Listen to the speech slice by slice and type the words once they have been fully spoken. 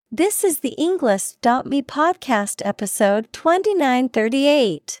This is the English.me podcast episode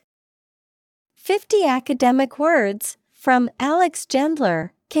 2938. 50 academic words from Alex Gendler.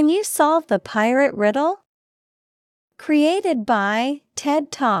 Can you solve the pirate riddle? Created by TED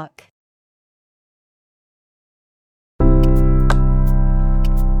Talk.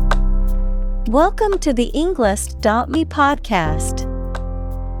 Welcome to the English.me podcast.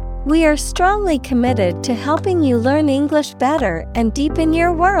 We are strongly committed to helping you learn English better and deepen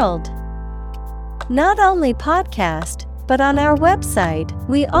your world. Not only podcast, but on our website,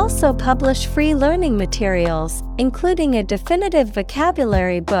 we also publish free learning materials, including a definitive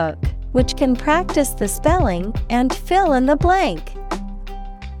vocabulary book, which can practice the spelling and fill in the blank.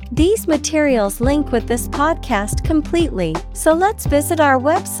 These materials link with this podcast completely, so let's visit our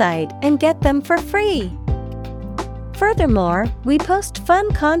website and get them for free. Furthermore, we post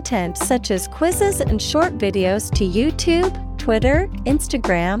fun content such as quizzes and short videos to YouTube, Twitter,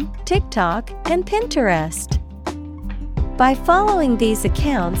 Instagram, TikTok, and Pinterest. By following these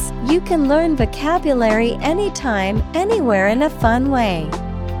accounts, you can learn vocabulary anytime, anywhere in a fun way.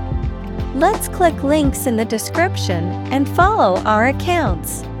 Let's click links in the description and follow our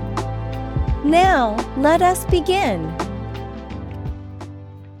accounts. Now, let us begin.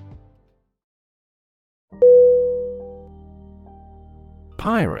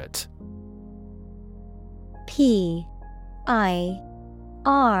 Pirate. P-I-R-A-T-E.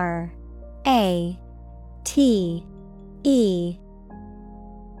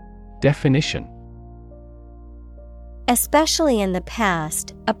 Definition: especially in the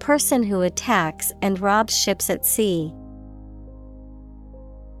past, a person who attacks and robs ships at sea.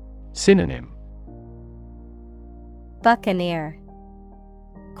 Synonym: Buccaneer,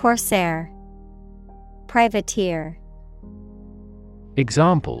 corsair, privateer.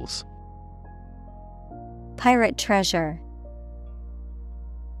 Examples: pirate treasure,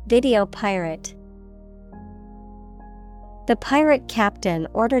 video pirate. The pirate captain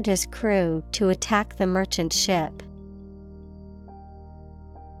ordered his crew to attack the merchant ship.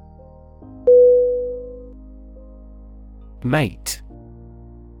 Mate.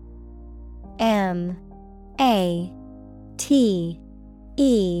 M-A-T-E.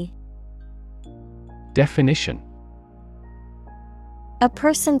 Definition: a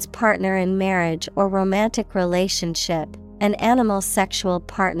person's partner in marriage or romantic relationship, an animal's sexual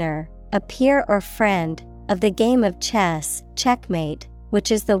partner, a peer or friend, of the game of chess, checkmate,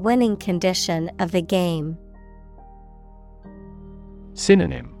 which is the winning condition of the game.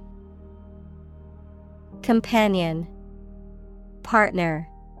 Synonym: companion, partner,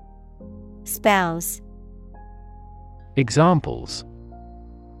 spouse. Examples: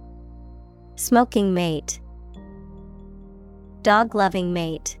 smoking mate, dog-loving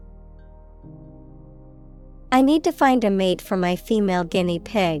mate. I need to find a mate for my female guinea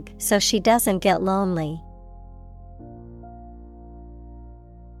pig so she doesn't get lonely.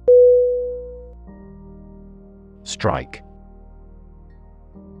 Strike.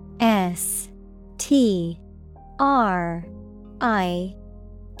 S-T-R-I-K-E.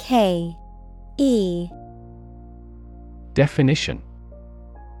 Definition: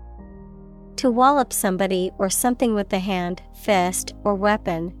 to wallop somebody or something with the hand, fist, or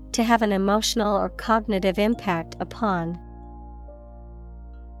weapon, to have an emotional or cognitive impact upon.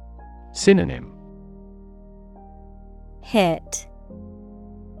 Synonym: hit,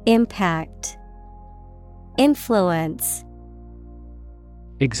 impact, influence.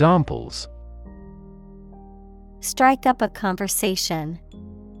 Examples: strike up a conversation,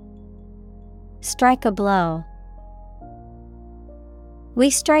 strike a blow. We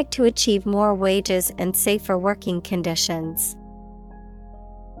strike to achieve more wages and safer working conditions.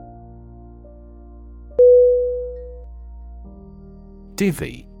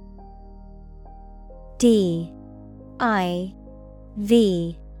 Divvy. D-I-V-V-Y.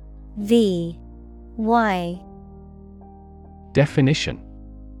 Definition: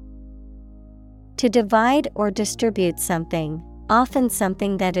 to divide or distribute something, often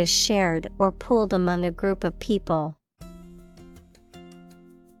something that is shared or pooled among a group of people.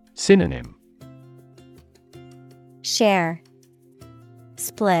 Synonym: share,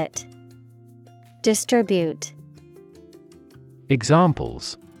 split, distribute.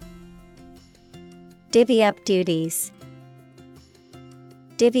 Examples: divvy up duties,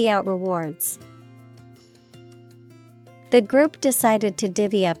 divvy out rewards. The group decided to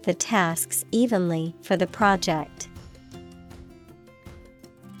divvy up the tasks evenly for the project.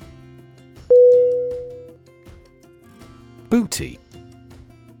 Booty.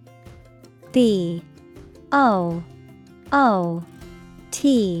 B-O-O-T-Y.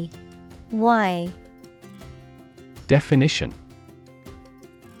 Definition: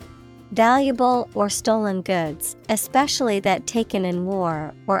 valuable or stolen goods, especially that taken in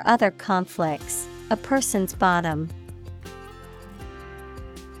war or other conflicts. A person's bottom.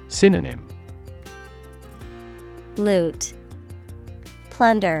 Synonym: Loot,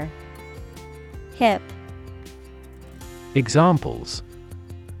 plunder, hip. Examples: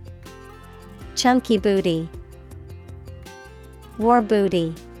 Chunky booty, war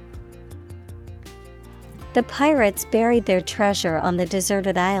booty. The pirates buried their treasure on the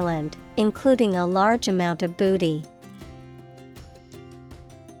deserted island, including a large amount of booty.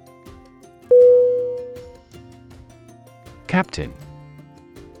 Captain.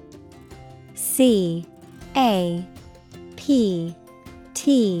 C-A-P-T-A-I-N.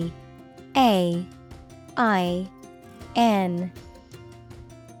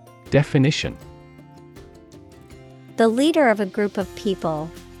 Definition: the leader of a group of people,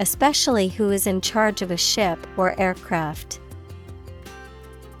 especially who is in charge of a ship or aircraft.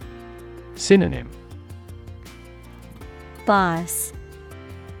 Synonym: Boss,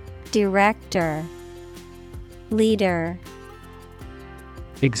 director, leader.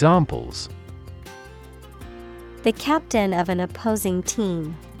 Examples: the captain of an opposing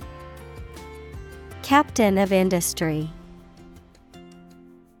team. Captain of industry.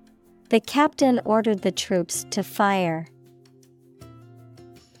 The captain ordered the troops to fire.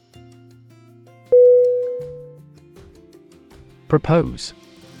 Propose.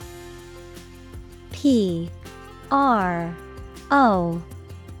 P-R-O-P-O-S-E.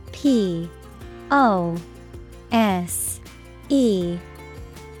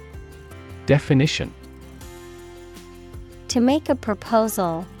 Definition: to make a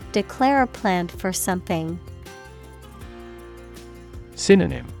proposal, declare a plan for something.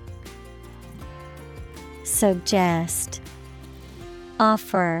 Synonym: suggest,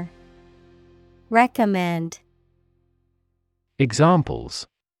 offer, recommend. Examples: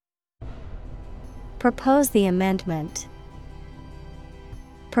 propose the amendment.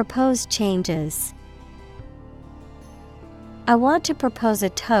 Propose changes. I want to propose a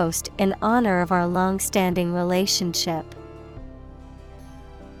toast in honor of our long-standing relationship.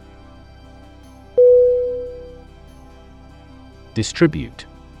 Distribute.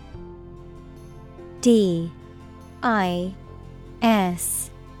 D-I-S-T-R-I-B-U-T-E.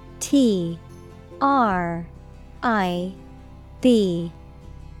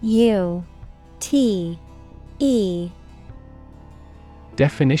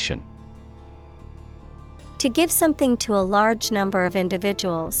 Definition: to give something to a large number of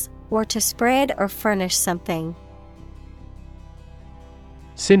individuals, or to spread or furnish something.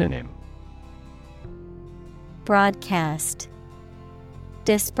 Synonym: broadcast,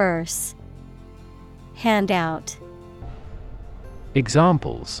 disperse, handout.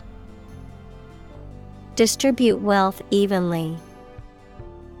 Examples: distribute wealth evenly.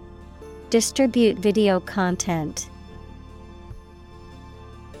 Distribute video content.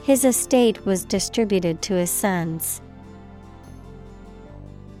 His estate was distributed to his sons.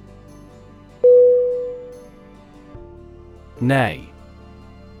 Nay.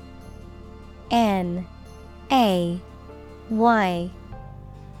 N-A-Y.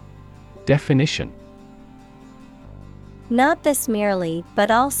 Definition: not this merely, but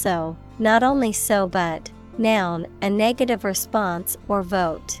also, not only so but. Noun, a negative response or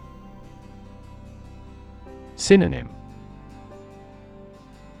vote. Synonym: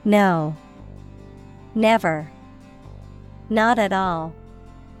 no, never, not at all.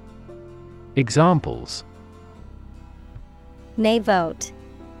 Examples: nay vote.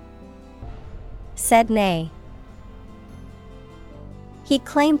 Said nay. He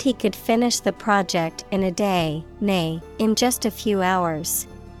claimed he could finish the project in a day, nay, in just a few hours.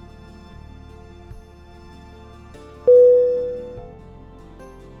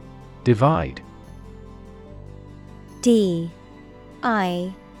 Divide.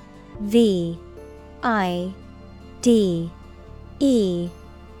 D-I-V-I-D-E.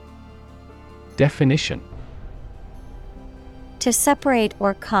 Definition: to separate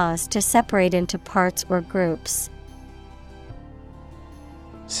or cause to separate into parts or groups.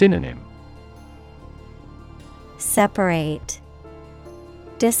 Synonym: separate,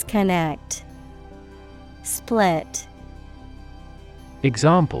 disconnect, split.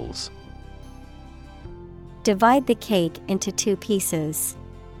 Examples: divide the cake into two pieces.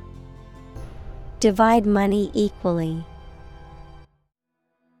 Divide money equally.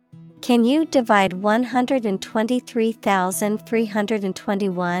 Can you divide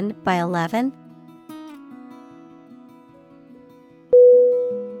 123,321 by 11?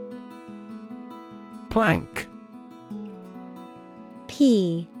 Plank.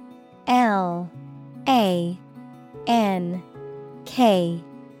 P-L-A-N-K.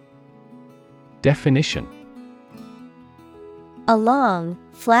 Definition: a long,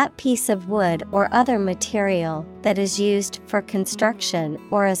 flat piece of wood or other material that is used for construction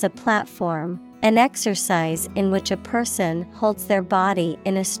or as a platform, an exercise in which a person holds their body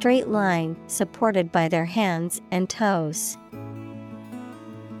in a straight line supported by their hands and toes.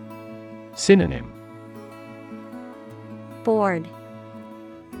 Synonym: Board,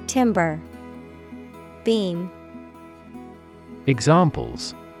 timber, beam.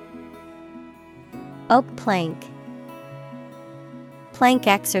 Examples: Oak plank, plank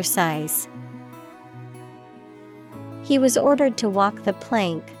exercise. He was ordered to walk the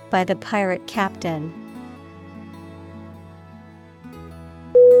plank by the pirate captain.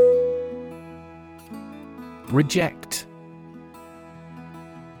 Reject.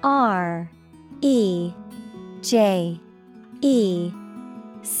 R-E-J-E-C-T.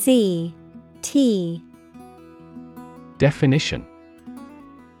 Definition: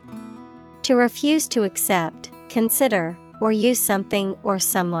 to refuse to accept, consider, or use something or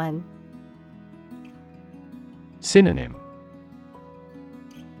someone. Synonym: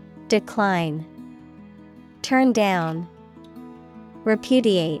 Decline, turn down,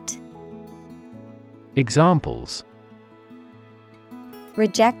 repudiate. Examples: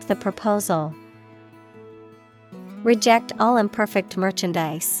 reject the proposal, reject all imperfect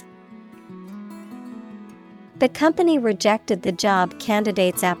merchandise. The company rejected the job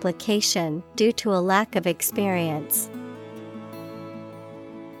candidate's application due to a lack of experience.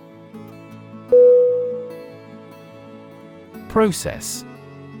 Process.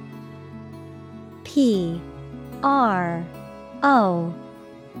 P-R-O-C-E-S-S.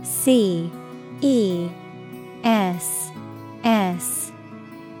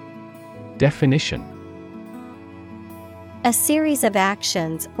 Definition: a series of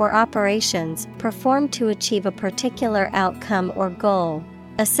actions or operations performed to achieve a particular outcome or goal,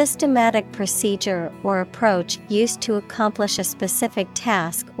 a systematic procedure or approach used to accomplish a specific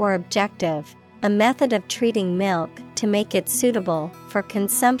task or objective, a method of treating milk to make it suitable for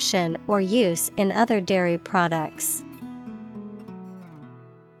consumption or use in other dairy products.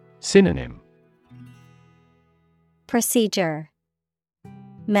 Synonym: procedure,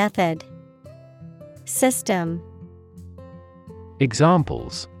 method, system.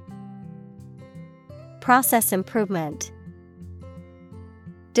 Examples: process improvement,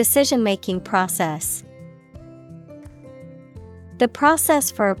 decision-making process. The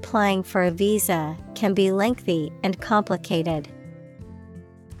process for applying for a visa can be lengthy and complicated.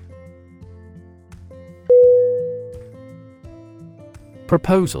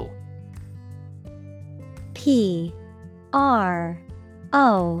 Proposal. P-R-O-P-O-S-A-L.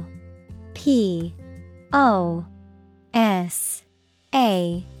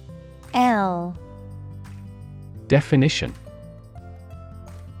 Definition: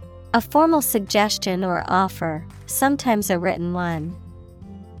 a formal suggestion or offer, sometimes a written one.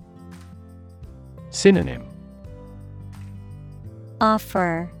 Synonym: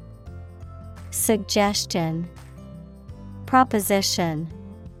 offer, suggestion, proposition.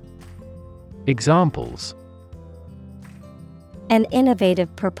 Examples: an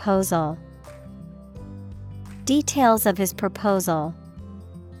innovative proposal. Details of his proposal.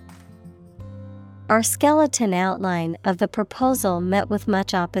 Our skeleton outline of the proposal met with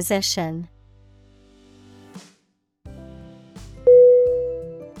much opposition.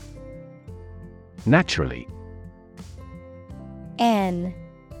 Naturally. N-A-T-U-R-A-L-L-Y.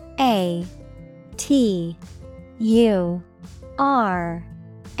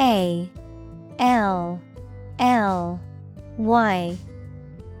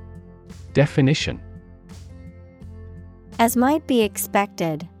 Definition: as might be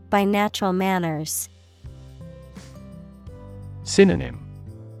expected, by natural manners. Synonym: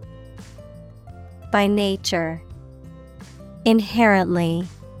 by nature, inherently,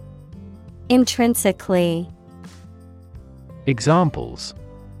 intrinsically. Examples: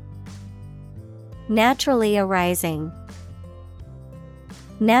 naturally arising,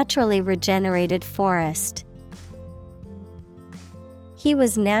 naturally regenerated forest. He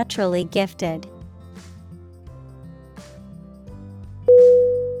was naturally gifted.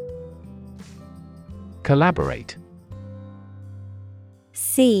 Collaborate.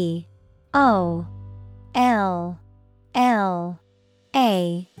 C-O-L-L-A-B-O-R-A-T-E.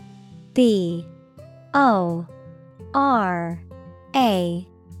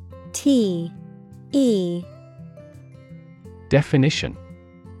 Definition: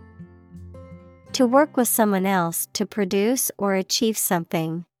 to work with someone else to produce or achieve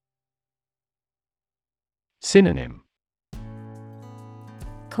something. Synonym: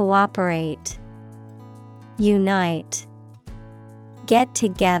 cooperate, unite, get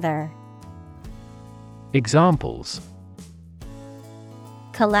together. Examples: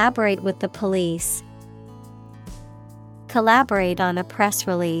 collaborate with the police, collaborate on a press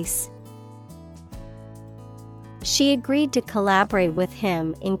release. She agreed to collaborate with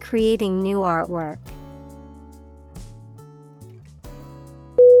him in creating new artwork.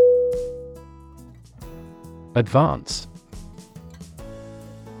 Advance.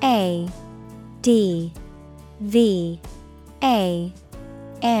 A D V A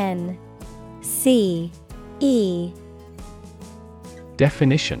N C E.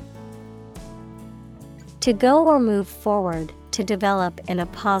 Definition: to go or move forward, to develop in a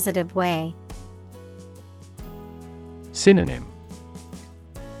positive way. Synonym: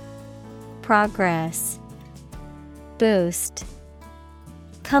 progress, boost,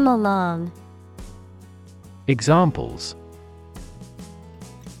 come along. Examples: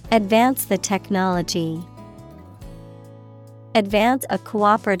 advance the technology, advance a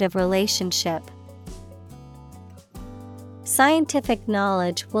cooperative relationship. Scientific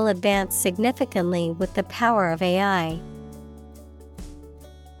knowledge will advance significantly with the power of AI.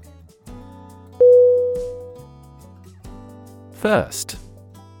 Thirst.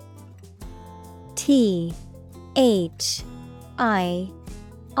 T H I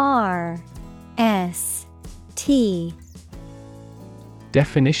R S T.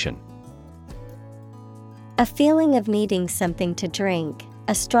 Definition: a feeling of needing something to drink,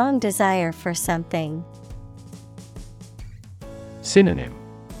 a strong desire for something. Synonym: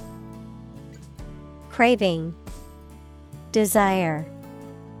 craving, desire,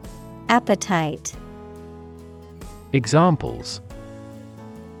 appetite. Examples: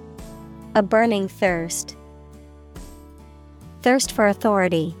 a burning thirst, thirst for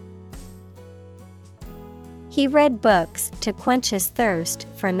authority. He read books to quench his thirst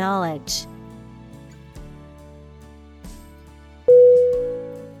for knowledge.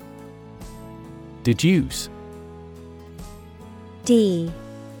 Deduce. D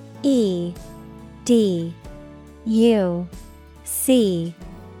E D U C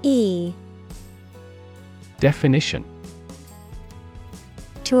E. Definition: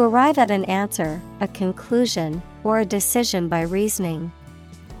 to arrive at an answer, a conclusion, or a decision by reasoning.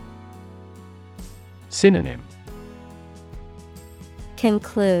 Synonym: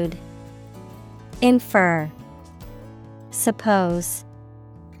 conclude, infer, suppose.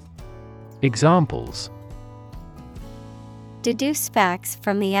 Examples: deduce facts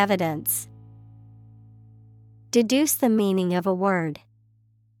from the evidence, deduce the meaning of a word.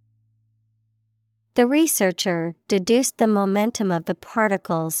 The researcher deduced the momentum of the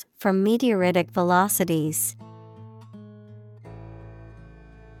particles from meteoritic velocities.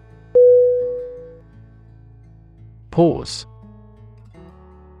 Pause.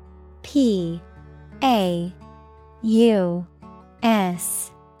 P A U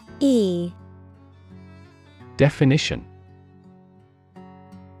S E. Definition: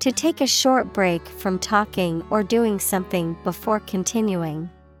 to take a short break from talking or doing something before continuing.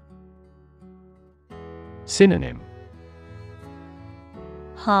 Synonym: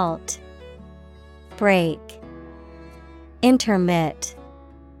 halt, break, intermit.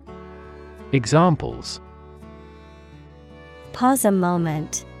 Examples: pause a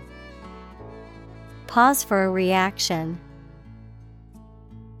moment, pause for a reaction.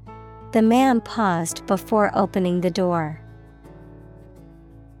 The man paused before opening the door.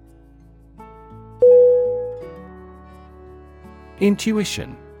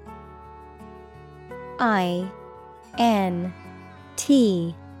 Intuition. I N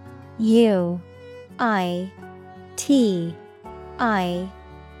T U I T I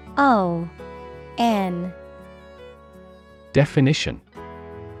O N. Definition: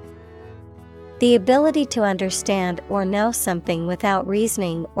 the ability to understand or know something without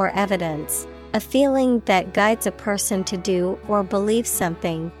reasoning or evidence, a feeling that guides a person to do or believe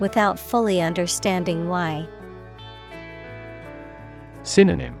something without fully understanding why.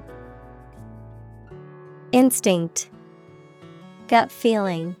 Synonym: instinct, gut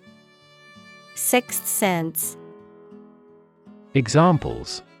feeling, sixth sense.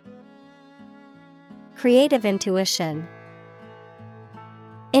 Examples: creative intuition,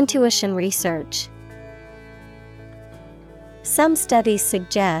 intuition research. Some studies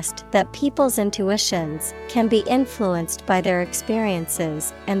suggest that people's intuitions can be influenced by their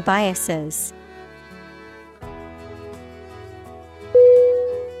experiences and biases.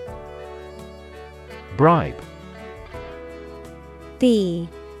 Bribe. B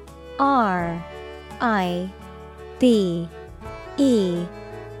R I B E.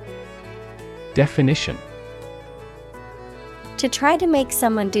 Definition: to try to make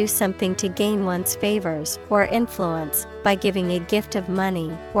someone do something to gain one's favors or influence by giving a gift of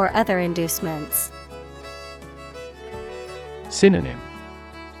money or other inducements. Synonym: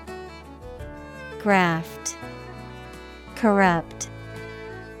 graft, corrupt.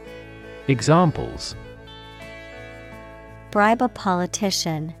 Examples: Bribe a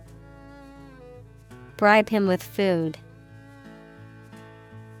politician. Bribe him with food.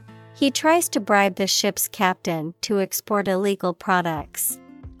 He tries to bribe the ship's captain to export illegal products.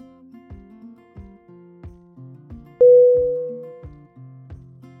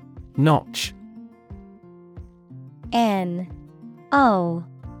 Notch. N-O-T-C-H.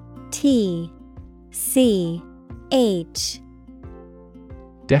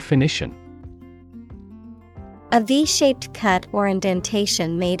 Definition: a V-shaped cut or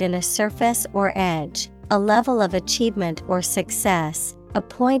indentation made in a surface or edge, a level of achievement or success, a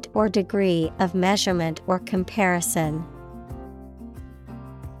point or degree of measurement or comparison.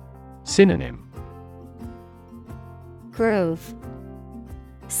 Synonym: Groove,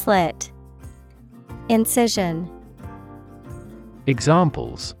 slit, incision.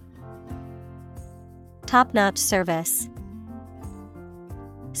 Examples: top-notch service.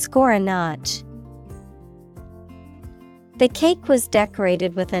 Score a notch. The cake was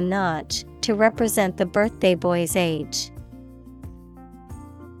decorated with a notch to represent the birthday boy's age.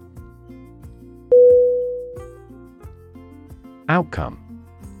 Outcome.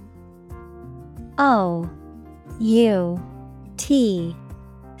 O-U-T-C-O-M-E.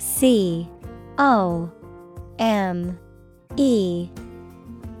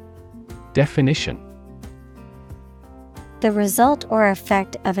 Definition: the result or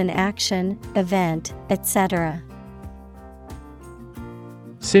effect of an action, event, etc.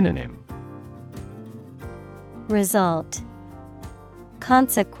 Synonym: result,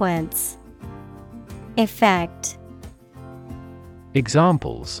 consequence, effect.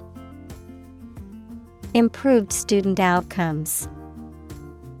 Examples: improved student outcomes.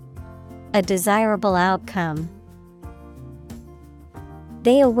 A desirable outcome.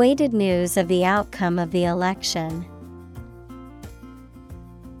 They awaited news of the outcome of the election.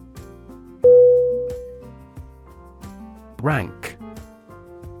 Rank.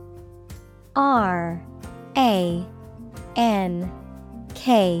 R-A-N-K.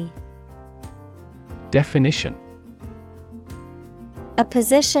 Definition: a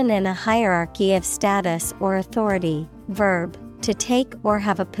position in a hierarchy of status or authority. Verb, to take or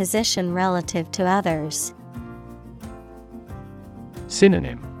have a position relative to others.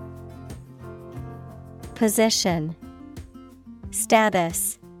 Synonym: position,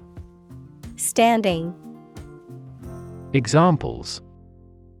 status, standing. Examples: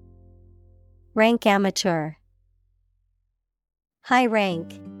 rank amateur. High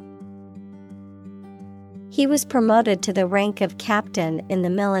rank. He was promoted to the rank of captain in the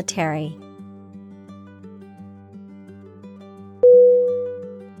military.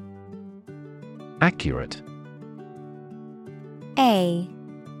 Accurate. A-C-C-U-R-A-T-E.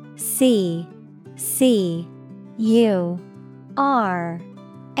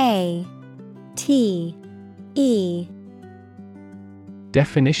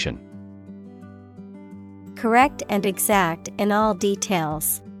 Definition: correct and exact in all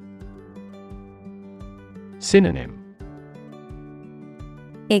details. Synonym: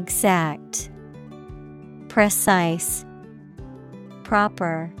 exact, precise,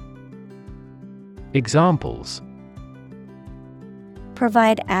 proper. Examples: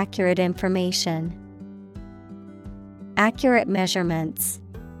 provide accurate information. Accurate measurements.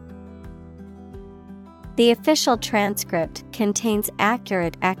 The official transcript contains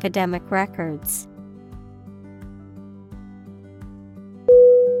accurate academic records.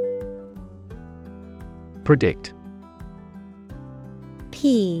 Predict.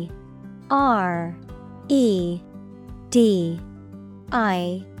 P-R-E-D-I-C-T.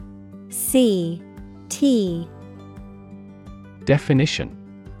 Definition: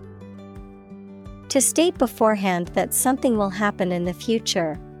 to state beforehand that something will happen in the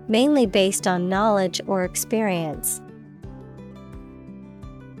future, mainly based on knowledge or experience.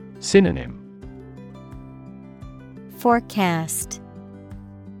 Synonym: forecast,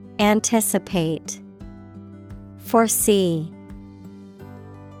 anticipate, foresee.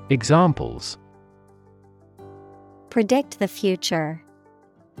 Examples: predict the future.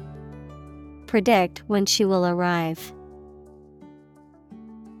 Predict when she will arrive.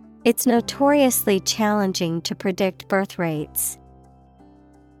 It's notoriously challenging to predict birth rates.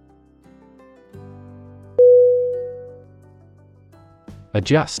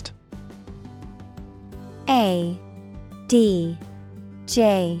 Adjust. A-D-J-U-S-T.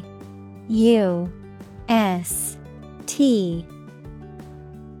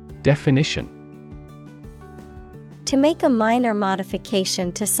 To To make a minor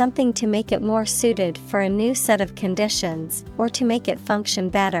modification to something to make it more suited for a new set of conditions or to make it function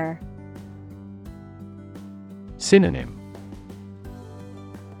better. Synonym: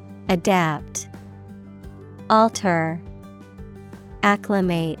 Adapt, alter,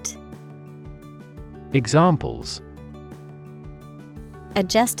 acclimate. Examples: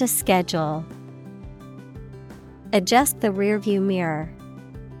 Adjust a schedule. Adjust the rearview mirror.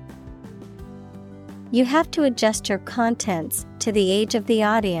 You have to adjust your contents to the age of the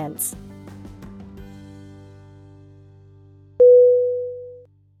audience.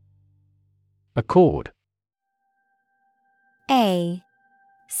 Accord. A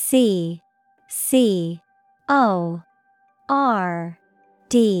C C O R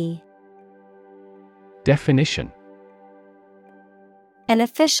D. Definition: An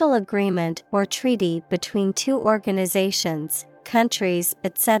official agreement or treaty between two organizations, countries,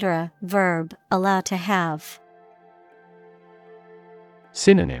 etc. Verb, allow to have.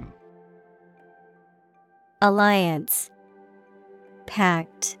 Synonym: Alliance,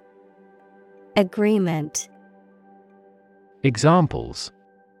 pact, agreement. Examples: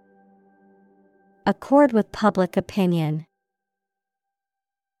 Accord with public opinion.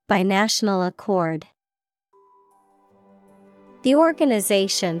 By national accord. The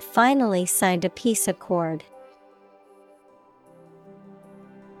organization finally signed a peace accord.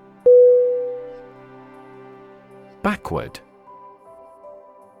 Backward.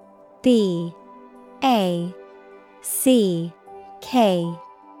 B A C K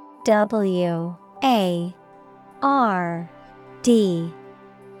W A R D.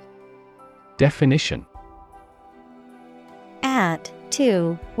 Definition: At,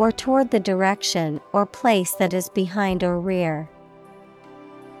 to, or toward the direction or place that is behind or rear.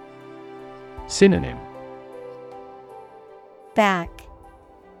 Synonym: Back,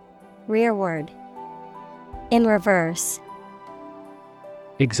 rearward, in reverse.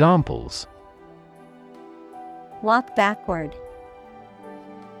 Examples: Walk backward.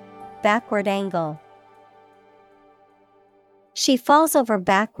 Backward angle. She falls over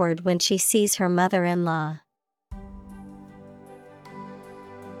backward when she sees her mother-in-law.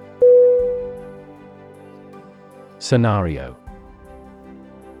 Scenario.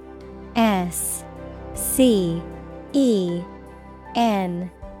 S C E N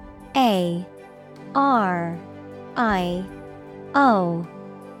A R I O.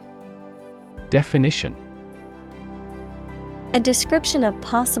 Definition: A description of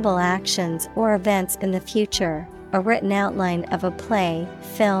possible actions or events in the future, a written outline of a play,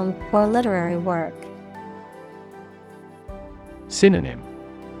 film, or literary work. Synonym: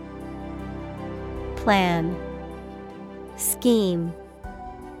 Plan, scheme,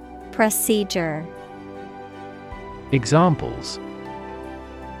 procedure. Examples: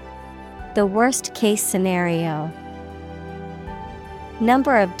 The worst case scenario.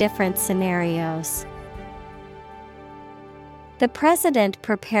 Number of different scenarios. The president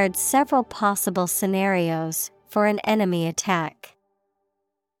prepared several possible scenarios for an enemy attack.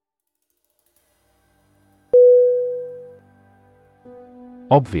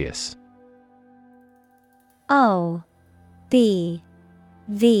 Obvious. O B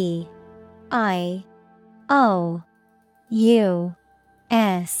V I O U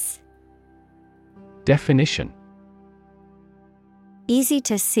S. Definition: Easy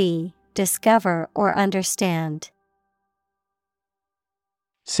to see, discover, or understand.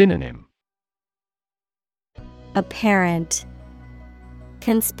 Synonym: Apparent,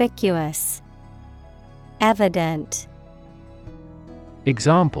 conspicuous, evident.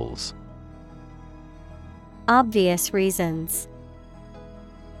 Examples: Obvious reasons.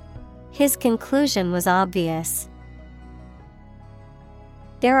 His conclusion was obvious.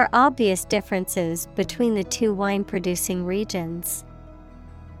 There are obvious differences between the two wine-producing regions.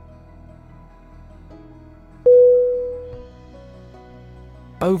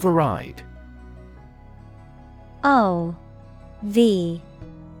 Override. O V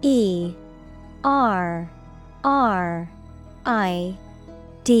E R R I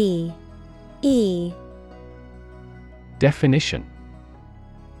D E. Definition: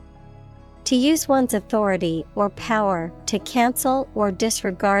 To use one's authority or power to cancel or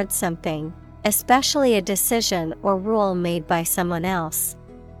disregard something, especially a decision or rule made by someone else.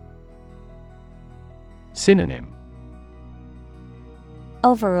 Synonym: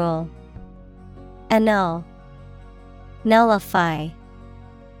 Overrule, annul, nullify.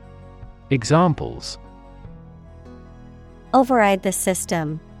 Examples: Override the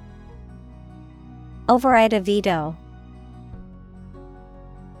system. Override a veto.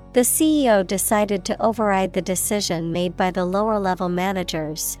 The CEO decided to override the decision made by the lower-level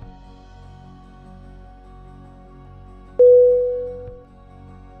managers.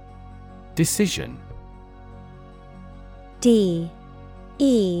 Decision. D-E-C-I-S-I-O-N.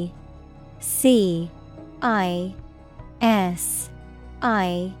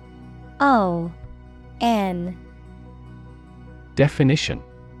 Definition.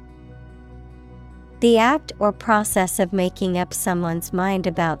 The act or process of making up someone's mind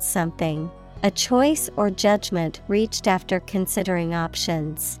about something, a choice or judgment reached after considering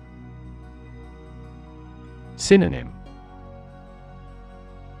options. Synonym.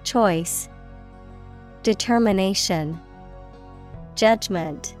 Choice, determination,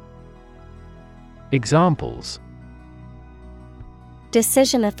 judgment. Examples.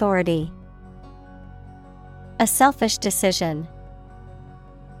 Decision authority. A selfish decision.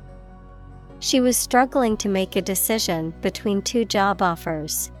 She was struggling to make a decision between two job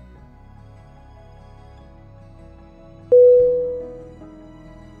offers.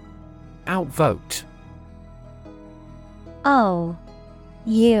 Outvote. O-U-T-V-O-T-E.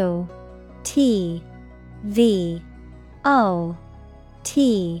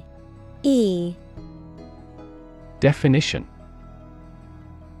 Definition.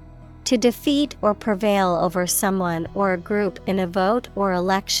 To defeat or prevail over someone or a group in a vote or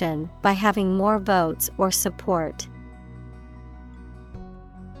election by having more votes or support.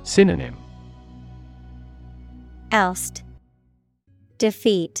 Synonym. Oust,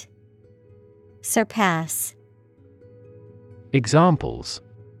 defeat, surpass. Examples.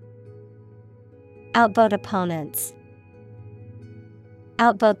 Outvote opponents.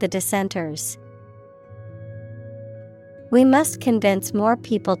 Outvote the dissenters. We must convince more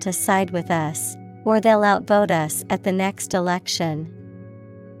people to side with us, or they'll outvote us at the next election.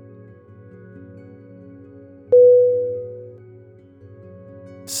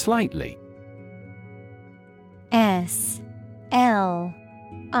 Slightly.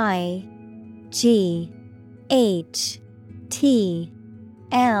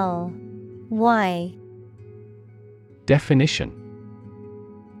 S-L-I-G-H-T-L-Y. Definition.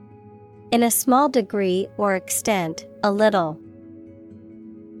 In a small degree or extent, a little.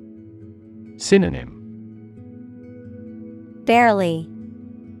 Synonym. Barely,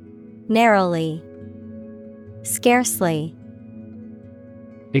 narrowly, scarcely.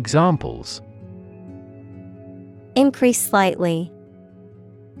 Examples. Increase slightly.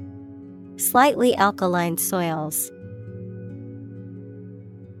 Slightly alkaline soils.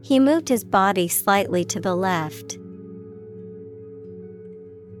 He moved his body slightly to the left.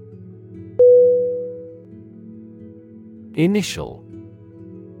 Initial.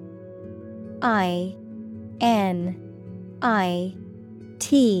 I-N-I-T-I-A-L.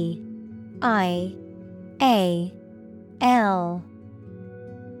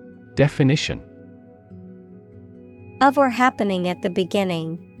 Definition. Of or happening at the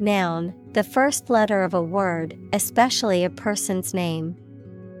beginning, noun, the first letter of a word, especially a person's name.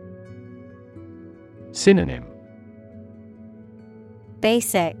 Synonym.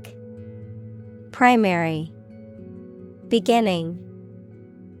 Basic, primary, beginning.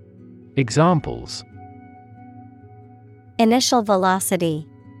 Examples. Initial velocity.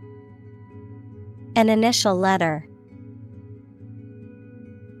 An initial letter.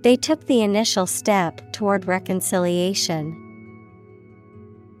 They took the initial step toward reconciliation.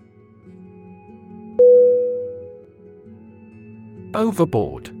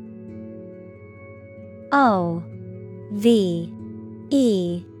 Overboard. O-V-E-R-B-O-A-R-D.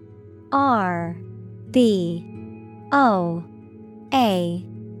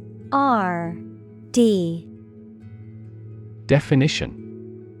 Definition.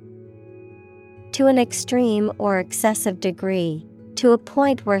 To an extreme or excessive degree, to a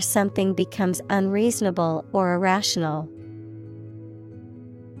point where something becomes unreasonable or irrational.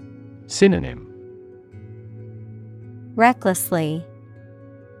 Synonym. Recklessly,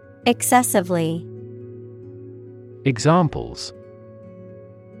 excessively. Examples.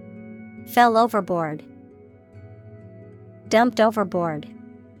 Fell overboard. Dumped overboard.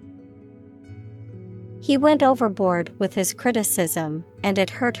 He went overboard with his criticism, and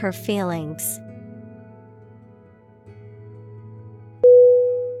it hurt her feelings.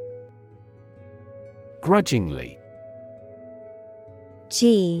 Grudgingly.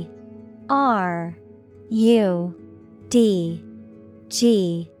 Grudgingly.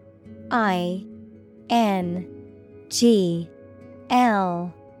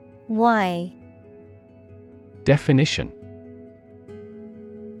 Definition.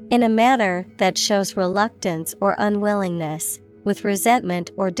 In a manner that shows reluctance or unwillingness, with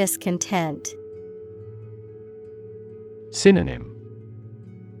resentment or discontent. Synonym.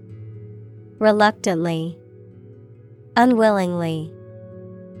 Reluctantly, unwillingly,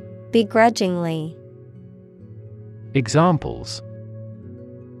 begrudgingly. Examples.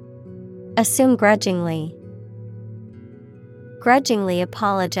 Assume grudgingly. Grudgingly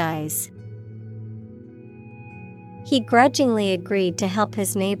apologize. He grudgingly agreed to help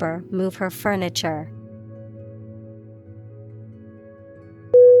his neighbor move her furniture.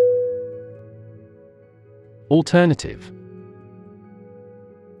 Alternative.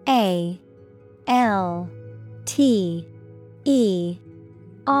 A L T E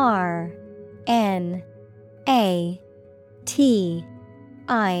R N A T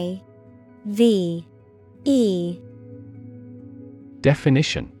I V E.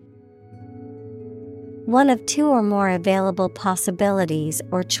 Definition. One of two or more available possibilities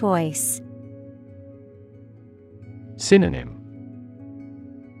or choice. Synonym.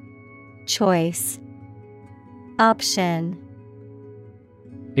 Choice. Option.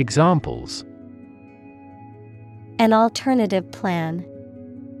 Examples. An alternative plan.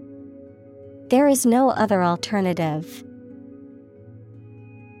 There is no other alternative.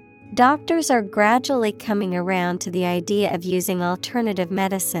 Doctors are gradually coming around to the idea of using alternative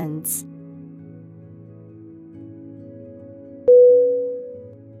medicines.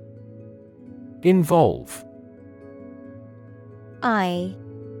 Involve. I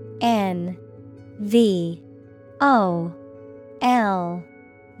N V O L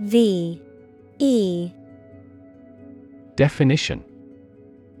V E. Definition.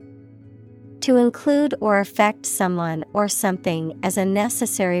 To include or affect someone or something as a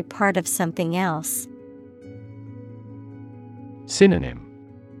necessary part of something else. Synonym.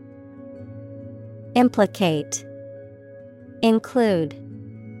 Implicate. Include.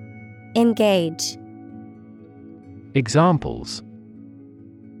 Engage. Examples.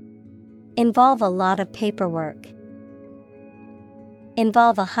 Involve a lot of paperwork.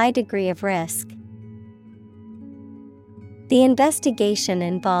 Involve a high degree of risk. The investigation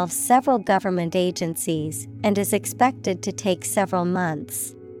involves several government agencies and is expected to take several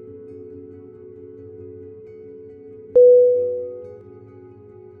months.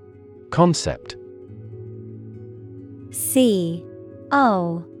 Concept. C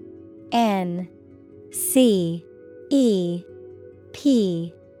O N C E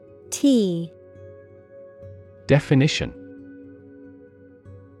P T. Definition.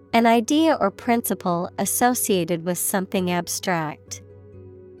 An idea or principle associated with something abstract.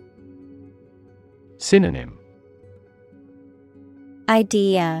 Synonym.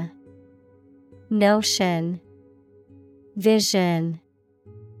 Idea. Notion. Vision.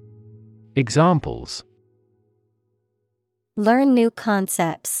 Examples. Learn new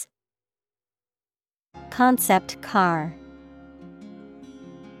concepts. Concept car.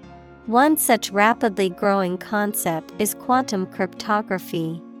 One such rapidly growing concept is quantum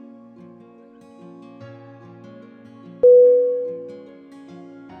cryptography.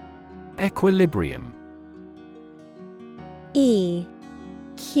 Equilibrium. E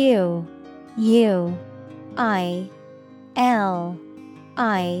Q U I L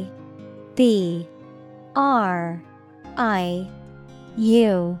I B R I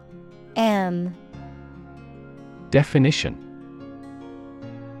U M. Definition.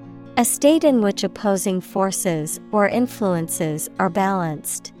 A state in which opposing forces or influences are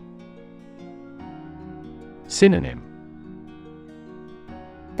balanced. Synonym.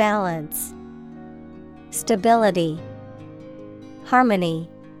 Balance. Stability. Harmony.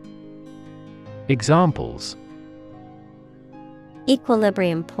 Examples.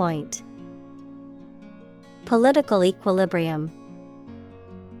 Equilibrium point. Political equilibrium.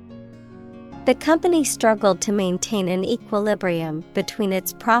 The company struggled to maintain an equilibrium between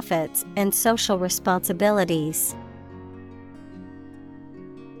its profits and social responsibilities.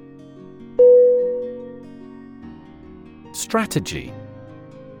 Strategy.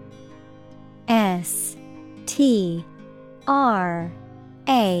 S T R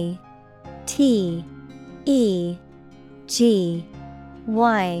A T E G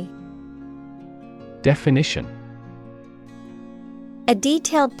Y. Definition. A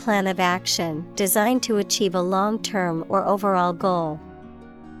detailed plan of action designed to achieve a long-term or overall goal.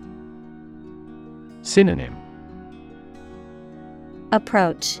 Synonym.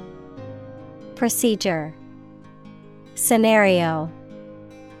 Approach. Procedure. Scenario.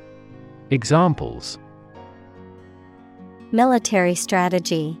 Examples. Military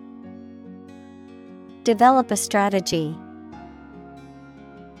strategy. Develop a strategy.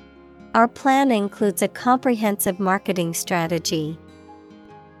 Our plan includes a comprehensive marketing strategy.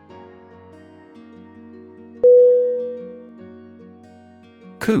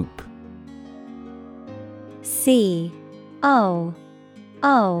 Coop. C O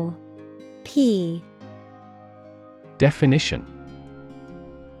O P. Definition.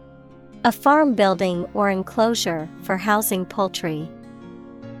 A farm building or enclosure for housing poultry.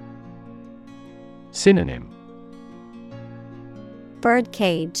 Synonym: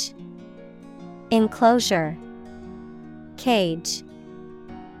 birdcage, enclosure, cage.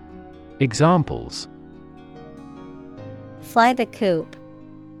 Examples: Fly the coop,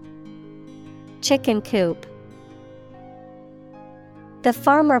 chicken coop. The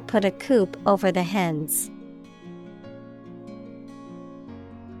farmer put a coop over the hens.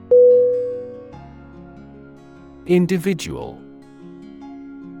 Individual.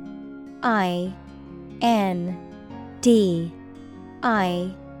 INDIVIDUAL.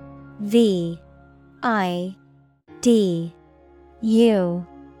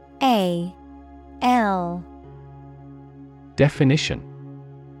 Definition: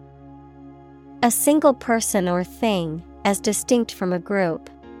 A single person or thing, as distinct from a group.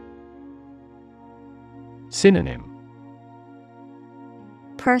 Synonym: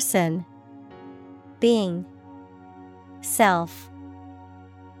 Person, being, self.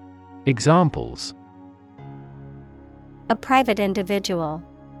 Examples: A private individual.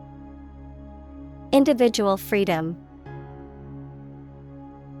 Individual freedom.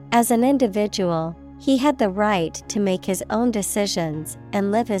 As an individual, he had the right to make his own decisions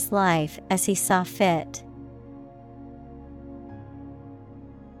and live his life as he saw fit.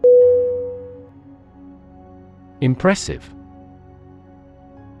 Impressive.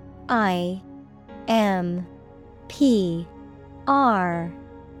 IMPRESSIVE.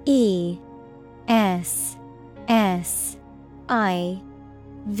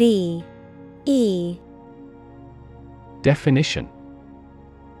 Definition: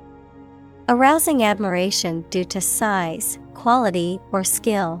 Arousing admiration due to size, quality, or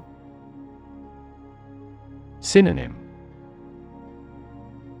skill. Synonym: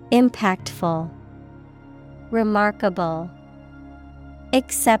 Impactful, remarkable,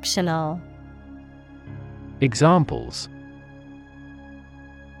 exceptional. Examples: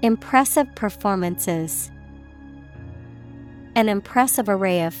 Impressive performances. An impressive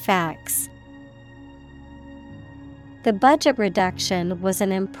array of facts. The budget reduction was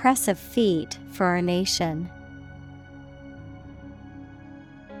an impressive feat for our nation.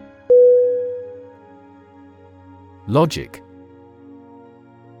 Logic.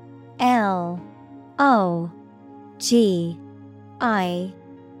 LOGIC.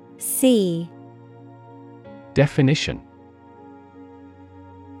 Definition: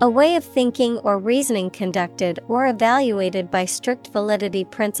 A way of thinking or reasoning conducted or evaluated by strict validity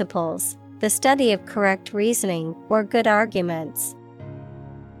principles, the study of correct reasoning or good arguments.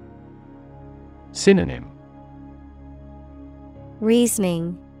 Synonym: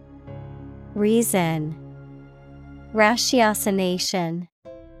 Reasoning, reason, ratiocination.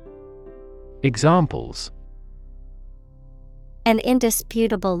 Examples: An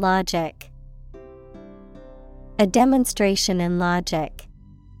indisputable logic. A demonstration in logic.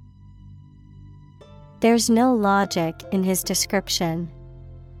 There's no logic in his description.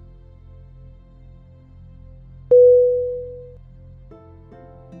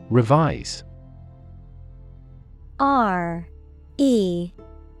 Revise. REVISE.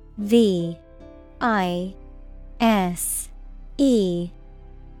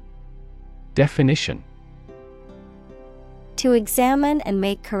 Definition: To examine and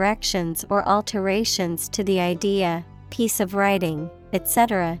make corrections or alterations to the idea, piece of writing,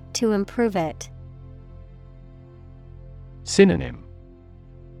 etc., to improve it. Synonym: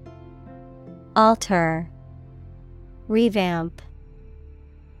 Alter, revamp,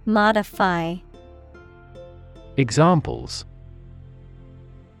 modify. Examples: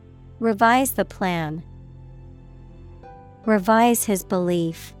 Revise the plan. Revise his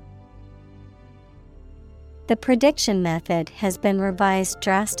belief. The prediction method has been revised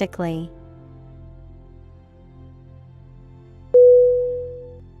drastically.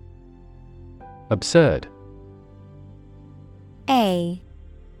 Absurd.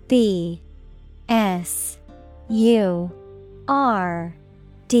 ABSURD.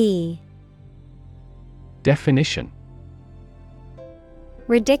 Definition: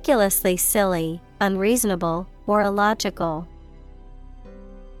 Ridiculously silly, unreasonable, or illogical.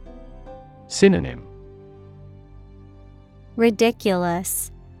 Synonym: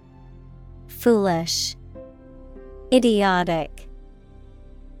 Ridiculous, foolish, idiotic.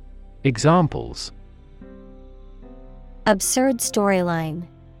 Examples: Absurd storyline.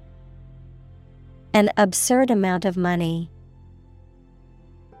 An absurd amount of money.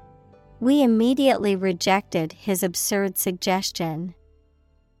 We immediately rejected his absurd suggestion.